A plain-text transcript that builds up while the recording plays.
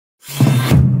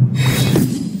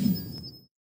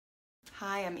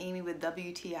Hi, I'm Amy with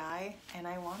WTI, and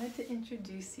I wanted to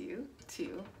introduce you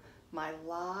to my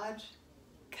large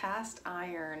cast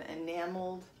iron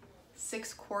enameled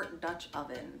 6-quart Dutch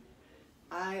oven.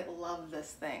 I love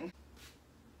this thing.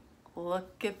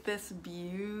 Look at this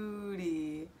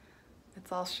beauty.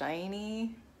 It's all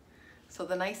shiny. So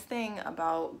the nice thing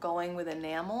about going with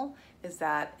enamel is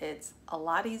that it's a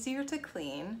lot easier to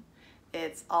clean.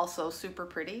 It's also super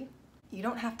pretty. You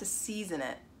don't have to season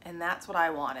it, and that's what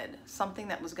I wanted, something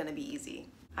that was gonna be easy.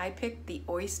 I picked the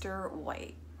oyster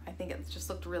white. I think it just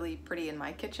looked really pretty in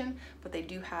my kitchen, but they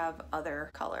do have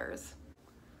other colors.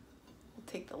 We'll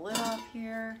take the lid off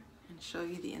here and show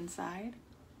you the inside.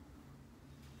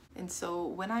 And so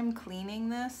when I'm cleaning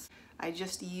this, I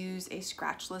just use a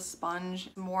scratchless sponge,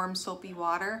 warm soapy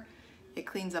water. It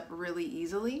cleans up really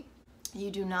easily.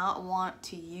 You do not want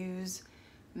to use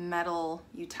metal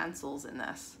utensils in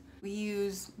this. We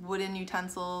use wooden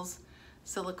utensils,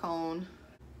 silicone,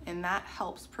 and that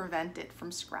helps prevent it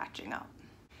from scratching up.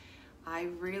 I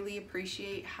really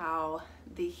appreciate how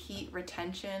the heat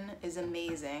retention is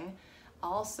amazing.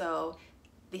 Also,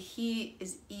 the heat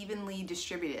is evenly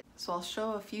distributed. So I'll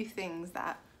show a few things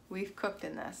that we've cooked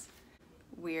in this.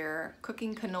 We're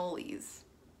cooking cannolis.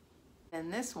 In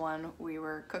this one, we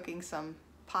were cooking some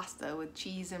pasta with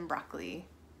cheese and broccoli.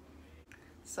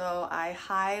 So I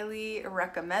highly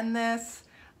recommend this.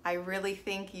 I really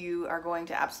think you are going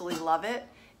to absolutely love it.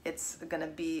 It's gonna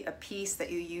be a piece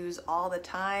that you use all the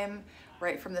time,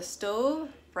 right from the stove,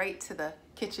 right to the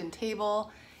kitchen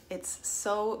table. It's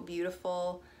so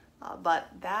beautiful, but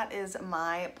that is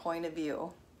my point of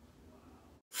view.